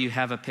like, well, do you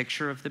have a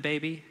picture of the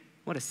baby?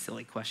 What a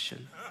silly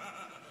question.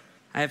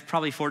 I have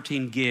probably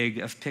 14 gig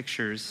of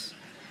pictures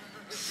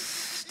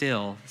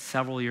still,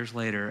 several years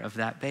later, of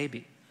that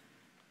baby.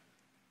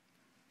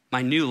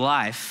 My new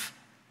life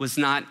was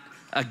not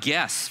a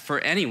guess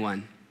for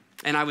anyone,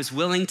 and I was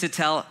willing to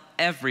tell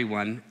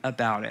everyone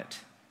about it.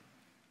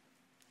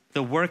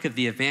 The work of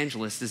the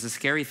evangelist is a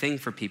scary thing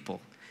for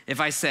people. If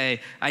I say,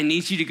 I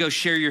need you to go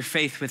share your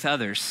faith with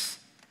others,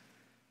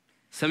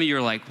 some of you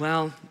are like,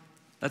 well,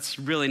 that's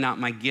really not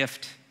my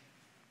gift.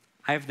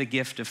 I have the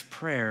gift of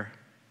prayer.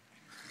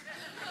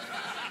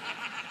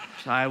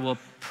 So I will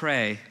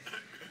pray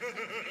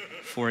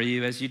for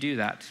you as you do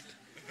that,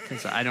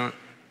 because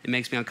it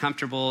makes me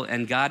uncomfortable,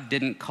 and God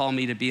didn't call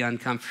me to be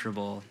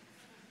uncomfortable.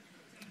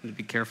 I'm gonna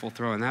be careful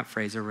throwing that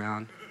phrase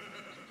around.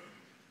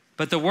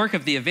 But the work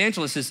of the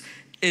evangelist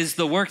is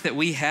the work that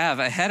we have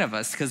ahead of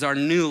us, because our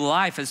new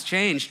life has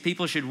changed.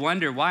 People should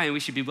wonder why, and we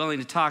should be willing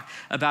to talk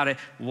about it,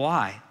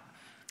 why.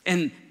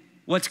 And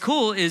what's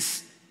cool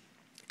is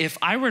if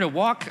I were to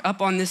walk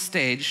up on this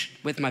stage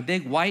with my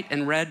big white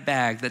and red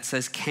bag that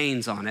says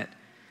Cane's on it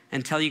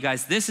and tell you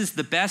guys, this is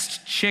the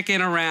best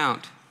chicken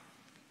around,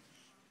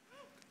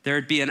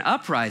 there'd be an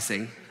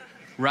uprising,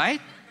 right?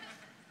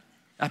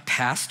 A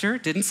pastor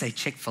didn't say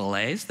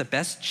Chick-fil-A's the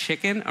best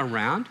chicken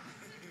around.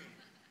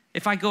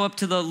 If I go up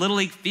to the Little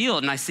League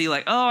field and I see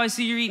like, oh, I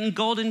see you're eating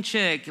Golden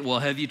Chick. Well,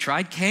 have you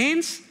tried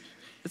Cane's?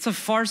 It's a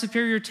far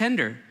superior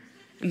tender.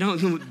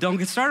 And don't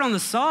get started on the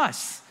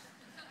sauce.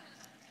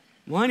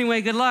 Well,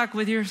 anyway, good luck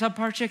with your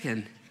subpar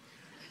chicken.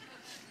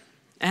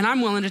 And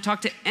I'm willing to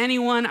talk to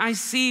anyone I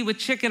see with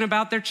chicken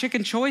about their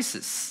chicken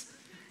choices.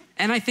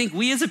 And I think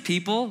we as a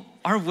people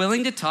are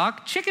willing to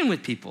talk chicken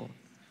with people.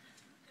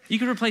 You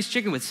can replace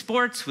chicken with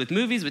sports, with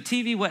movies, with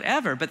TV,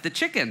 whatever, but the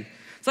chicken,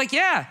 it's like,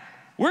 yeah,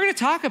 we're gonna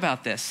talk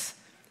about this.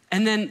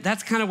 And then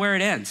that's kind of where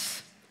it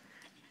ends.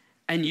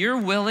 And you're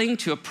willing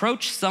to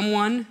approach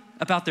someone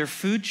about their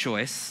food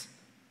choice,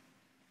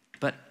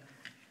 but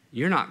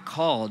you're not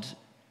called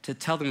to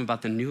tell them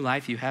about the new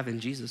life you have in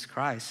Jesus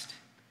Christ.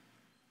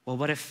 Well,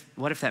 what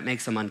if that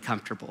makes them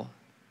uncomfortable?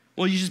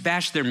 Well, you just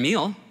bash their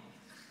meal.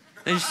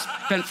 They just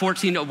spent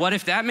what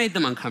if that made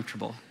them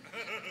uncomfortable?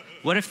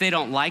 What if they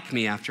don't like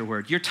me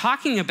afterward? You're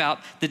talking about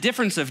the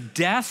difference of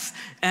death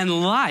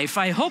and life.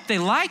 I hope they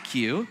like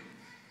you.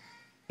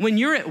 When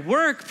you're at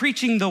work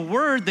preaching the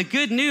word, the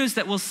good news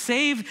that will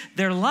save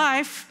their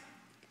life,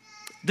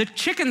 the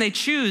chicken they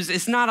choose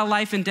is not a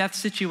life and death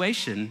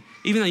situation,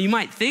 even though you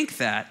might think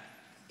that.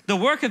 The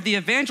work of the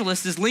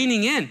evangelist is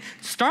leaning in.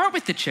 Start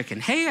with the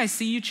chicken. Hey, I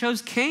see you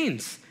chose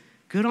Cane's.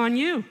 Good on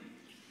you.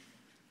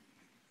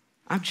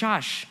 I'm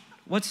Josh.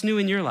 What's new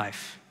in your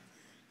life?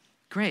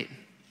 Great.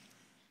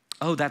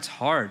 Oh, that's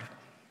hard.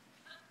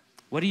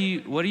 What do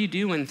you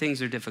do when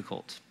things are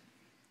difficult?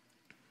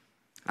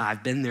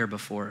 I've been there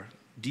before.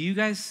 Do you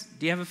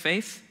have a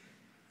faith?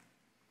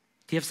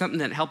 Do you have something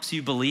that helps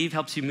you believe,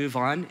 helps you move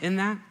on in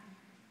that?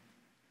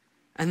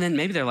 And then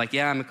maybe they're like,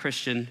 yeah, I'm a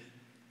Christian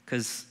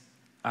because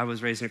I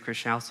was raised in a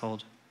Christian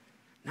household.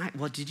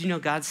 Well, did you know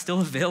God's still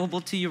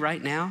available to you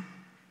right now?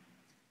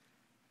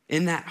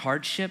 In that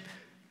hardship?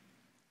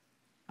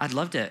 I'd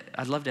love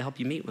to help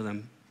you meet with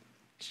him.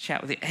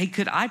 Chat with you. Hey,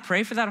 could I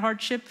pray for that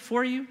hardship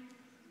for you?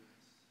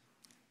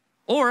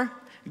 Or,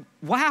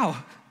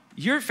 wow,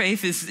 your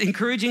faith is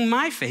encouraging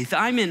my faith.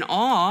 I'm in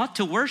awe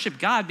to worship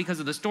God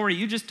because of the story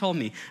you just told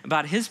me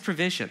about his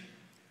provision.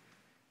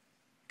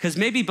 Because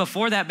maybe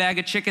before that bag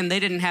of chicken, they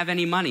didn't have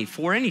any money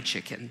for any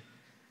chicken.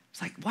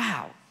 It's like,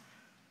 wow.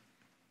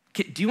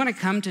 Do you want to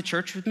come to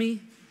church with me?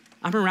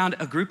 I'm around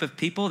a group of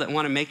people that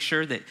want to make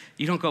sure that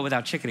you don't go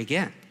without chicken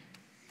again.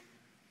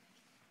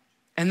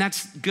 And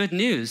that's good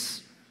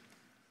news.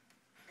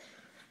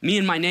 Me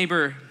and my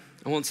neighbor,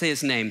 I won't say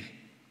his name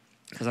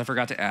because I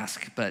forgot to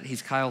ask, but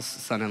he's Kyle's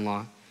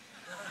son-in-law.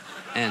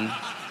 And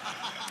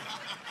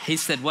he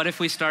said, what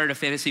if we started a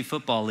fantasy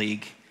football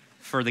league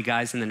for the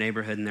guys in the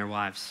neighborhood and their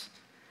wives?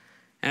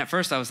 And at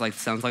first I was like,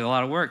 sounds like a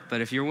lot of work,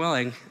 but if you're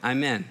willing,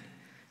 I'm in.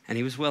 And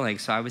he was willing,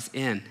 so I was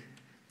in.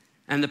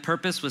 And the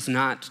purpose was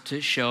not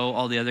to show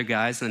all the other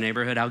guys in the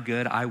neighborhood how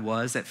good I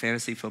was at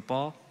fantasy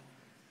football,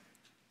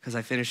 because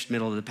I finished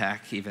middle of the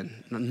pack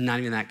even, not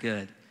even that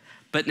good.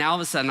 But now all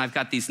of a sudden I've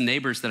got these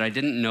neighbors that I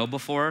didn't know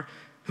before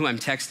who I'm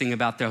texting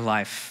about their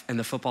life, and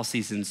the football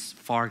season's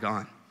far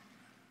gone.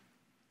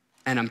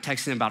 And I'm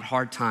texting about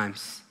hard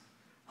times.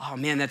 Oh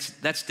man,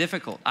 that's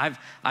difficult.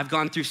 I've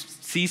gone through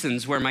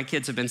seasons where my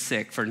kids have been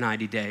sick for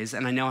 90 days,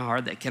 and I know how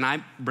hard that. Can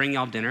I bring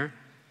y'all dinner?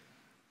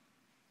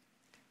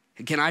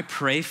 Can I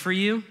pray for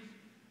you?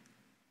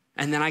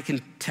 And then I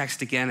can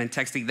text again and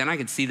text again. Then I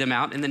can see them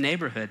out in the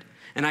neighborhood,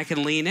 and I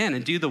can lean in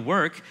and do the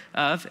work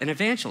of an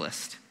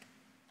evangelist.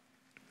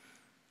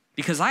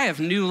 Because I have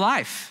new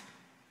life.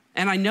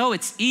 And I know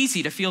it's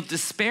easy to feel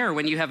despair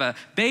when you have a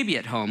baby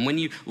at home, when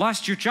you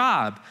lost your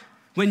job,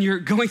 when you're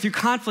going through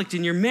conflict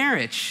in your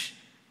marriage,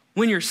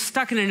 when you're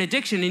stuck in an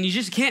addiction and you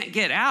just can't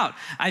get out.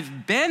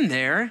 I've been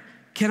there.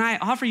 Can I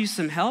offer you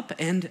some help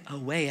and a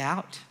way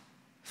out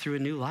through a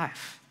new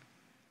life?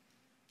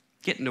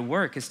 Getting to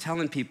work is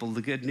telling people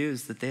the good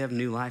news that they have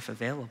new life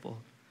available.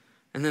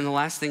 And then the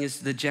last thing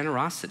is the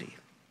generosity.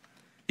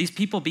 These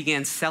people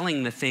began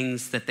selling the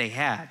things that they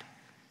had.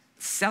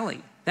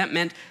 Selling. That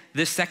meant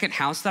this second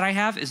house that I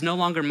have is no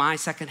longer my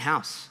second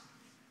house.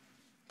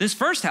 This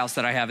first house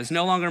that I have is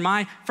no longer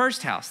my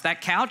first house.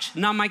 That couch,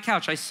 not my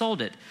couch, I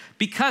sold it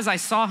because I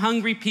saw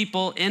hungry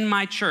people in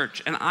my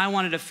church and I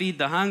wanted to feed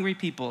the hungry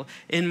people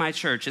in my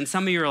church. And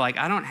some of you are like,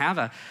 I don't have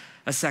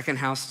a second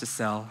house to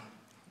sell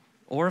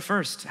or a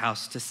first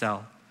house to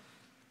sell.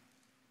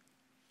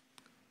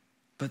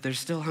 But there's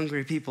still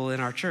hungry people in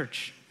our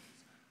church.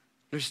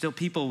 There's still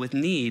people with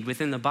need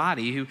within the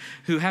body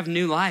who have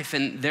new life,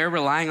 and they're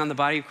relying on the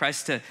body of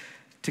Christ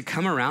to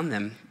come around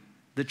them,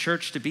 the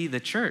church to be the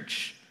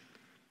church.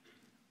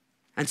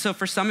 And so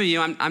for some of you,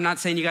 I'm not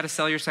saying you got to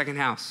sell your second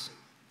house,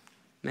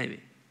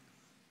 maybe.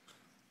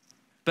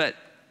 But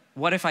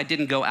what if I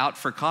didn't go out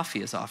for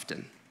coffee as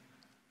often?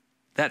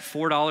 That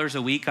 $4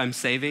 a week I'm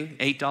saving,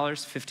 $8,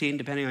 $15,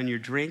 depending on your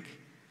drink,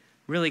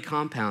 really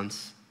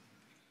compounds.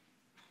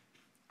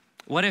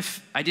 What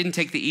if I didn't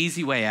take the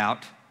easy way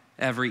out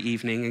every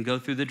evening and go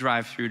through the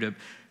drive-thru to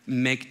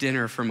make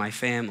dinner for my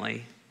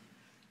family?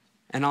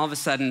 And all of a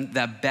sudden,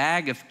 that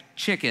bag of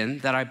chicken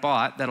that I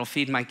bought that'll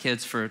feed my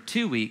kids for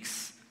 2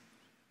 weeks,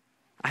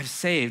 I've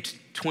saved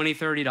 $20,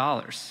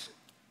 $30.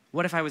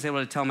 What if I was able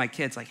to tell my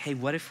kids, like, hey,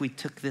 what if we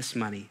took this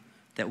money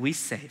that we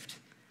saved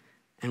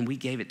and we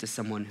gave it to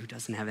someone who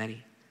doesn't have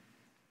any?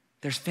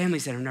 There's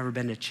families that have never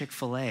been to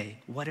Chick-fil-A.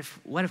 What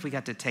if we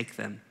got to take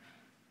them?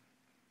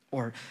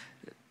 Or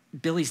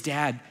Billy's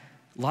dad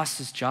lost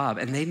his job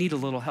and they need a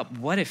little help.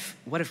 What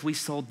if we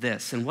sold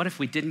this? And what if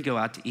we didn't go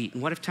out to eat?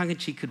 And what if Tongue in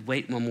Cheek could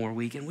wait one more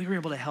week and we were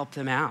able to help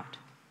them out?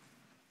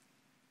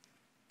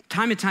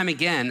 Time and time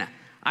again,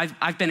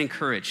 I've been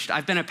encouraged.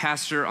 I've been a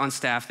pastor on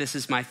staff. This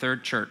is my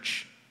third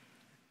church.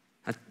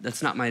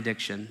 That's not my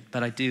addiction,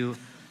 but I do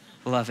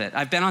love it.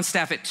 I've been on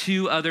staff at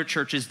 2 other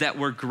churches that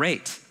were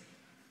great.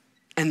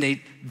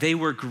 And they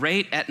were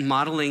great at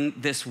modeling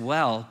this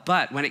well.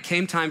 But when it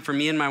came time for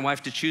me and my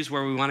wife to choose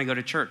where we want to go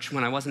to church,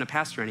 when I wasn't a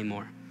pastor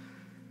anymore,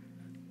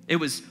 it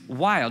was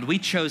wild. We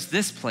chose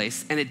this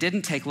place, and it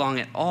didn't take long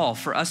at all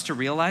for us to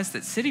realize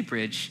that City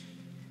Bridge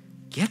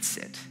gets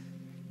it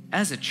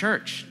as a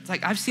church. It's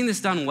like, I've seen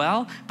this done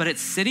well, but at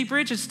City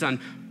Bridge, it's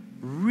done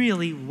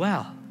really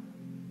well.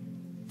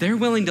 They're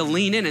willing to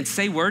lean in and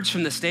say words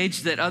from the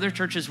stage that other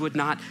churches would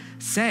not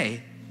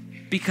say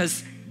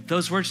because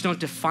those words don't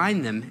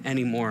define them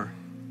anymore.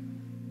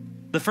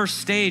 The first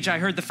stage I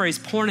heard the phrase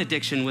porn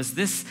addiction was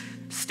this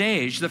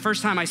stage. The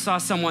first time I saw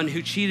someone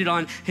who cheated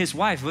on his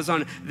wife was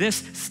on this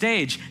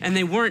stage, and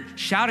they weren't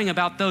shouting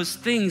about those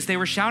things. They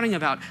were shouting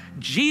about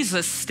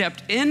Jesus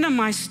stepped into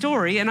my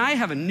story and I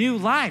have a new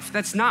life.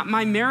 That's not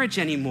my marriage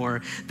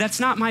anymore. That's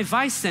not my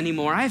vice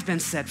anymore. I've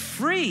been set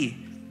free.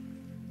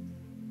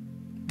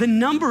 The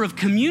number of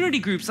community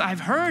groups I've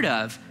heard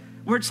of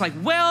where it's like,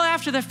 well,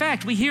 after the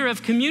fact, we hear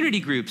of community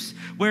groups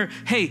where,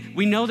 hey,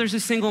 we know there's a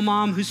single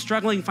mom who's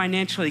struggling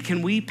financially.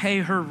 Can we pay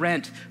her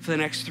rent for the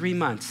next 3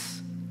 months?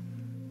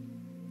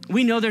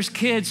 We know there's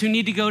kids who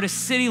need to go to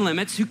city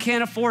limits who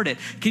can't afford it.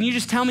 Can you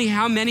just tell me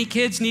how many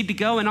kids need to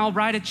go and I'll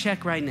write a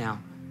check right now?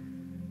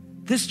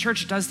 This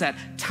church does that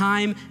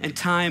time and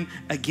time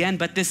again,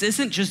 but this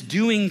isn't just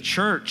doing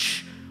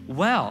church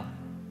well.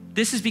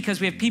 This is because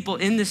we have people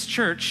in this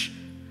church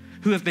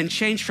who have been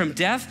changed from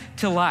death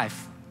to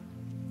life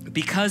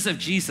because of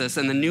Jesus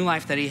and the new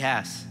life that he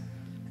has.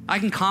 I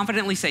can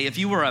confidently say if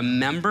you were a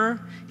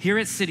member here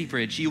at City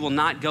Bridge, you will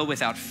not go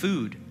without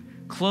food,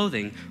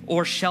 clothing,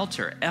 or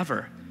shelter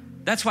ever.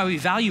 That's why we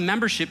value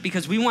membership,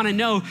 because we want to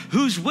know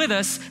who's with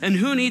us and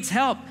who needs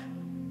help.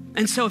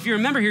 And so if you're a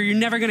member here, you're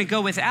never going to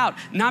go without,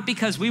 not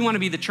because we want to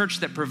be the church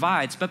that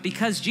provides, but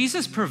because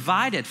Jesus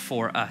provided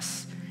for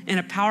us in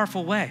a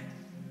powerful way.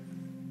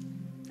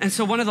 And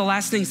so one of the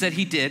last things that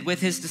he did with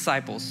his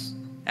disciples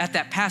at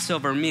that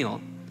Passover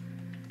meal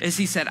is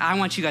he said, I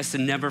want you guys to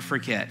never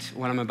forget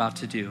what I'm about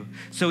to do.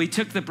 So he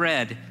took the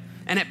bread,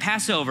 and at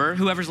Passover,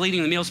 whoever's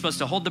leading the meal is supposed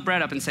to hold the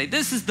bread up and say,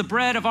 this is the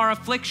bread of our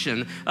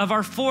affliction, of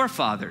our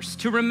forefathers,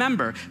 to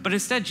remember. But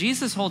instead,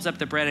 Jesus holds up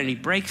the bread and he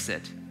breaks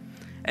it.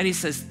 And he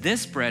says,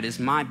 this bread is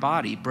my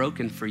body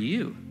broken for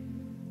you.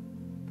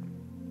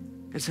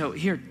 And so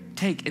here,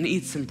 take and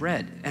eat some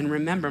bread and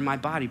remember my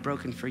body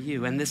broken for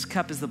you. And this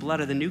cup is the blood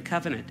of the new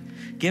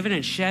covenant, given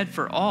and shed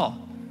for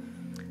all.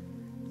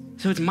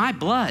 So it's my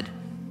blood.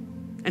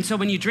 And so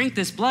when you drink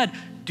this blood,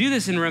 do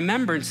this in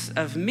remembrance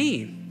of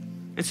me.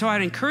 And so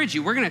I'd encourage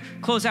you, we're gonna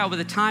close out with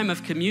a time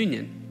of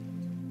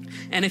communion.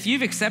 And if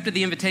you've accepted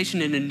the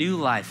invitation in a new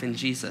life in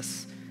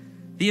Jesus,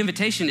 the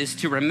invitation is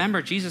to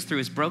remember Jesus through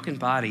his broken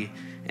body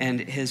and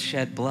his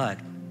shed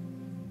blood.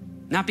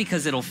 Not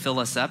because it'll fill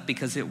us up,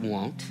 because it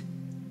won't,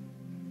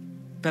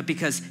 but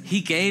because he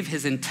gave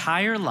his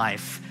entire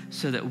life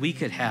so that we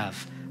could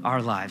have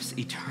our lives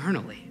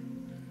eternally.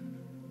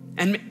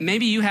 And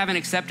maybe you haven't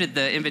accepted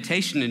the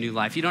invitation to new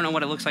life. You don't know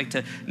what it looks like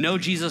to know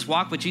Jesus,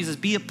 walk with Jesus,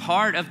 be a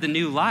part of the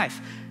new life.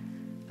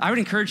 I would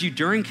encourage you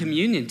during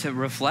communion to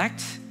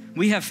reflect.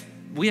 We have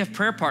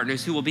prayer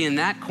partners who will be in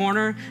that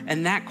corner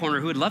and that corner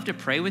who would love to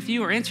pray with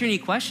you or answer any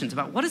questions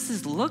about what does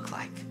this look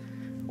like?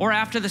 Or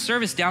after the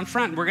service down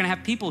front, we're gonna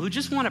have people who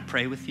just wanna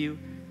pray with you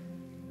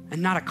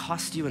and not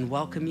accost you and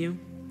welcome you.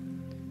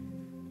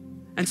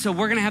 And so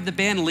we're gonna have the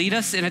band lead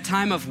us in a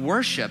time of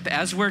worship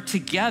as we're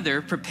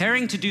together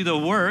preparing to do the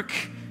work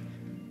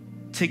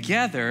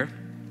together.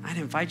 I'd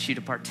invite you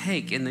to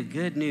partake in the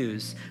good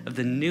news of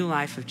the new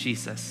life of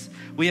Jesus.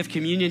 We have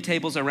communion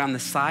tables around the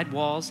side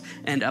walls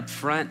and up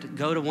front.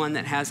 Go to one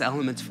that has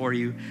elements for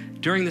you.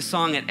 During the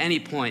song at any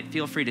point,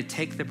 feel free to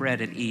take the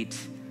bread and eat.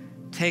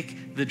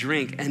 Take the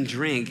drink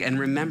and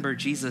remember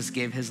Jesus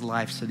gave his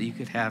life so that you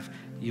could have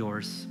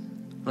yours.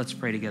 Let's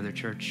pray together,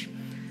 church.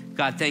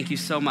 God, thank you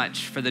so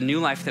much for the new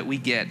life that we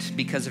get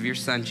because of your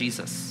son,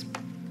 Jesus.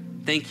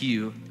 Thank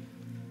you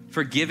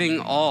for giving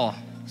all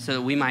so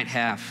that we might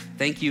have.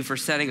 Thank you for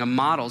setting a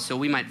model so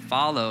we might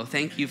follow.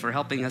 Thank you for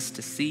helping us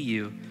to see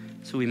you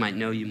so we might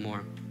know you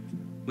more.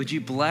 Would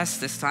you bless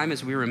this time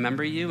as we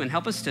remember you and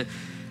help us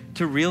to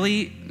to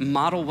really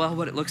model well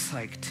what it looks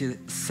like to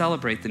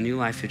celebrate the new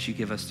life that you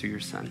give us through your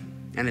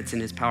Son. And it's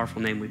in his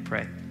powerful name we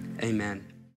pray. Amen.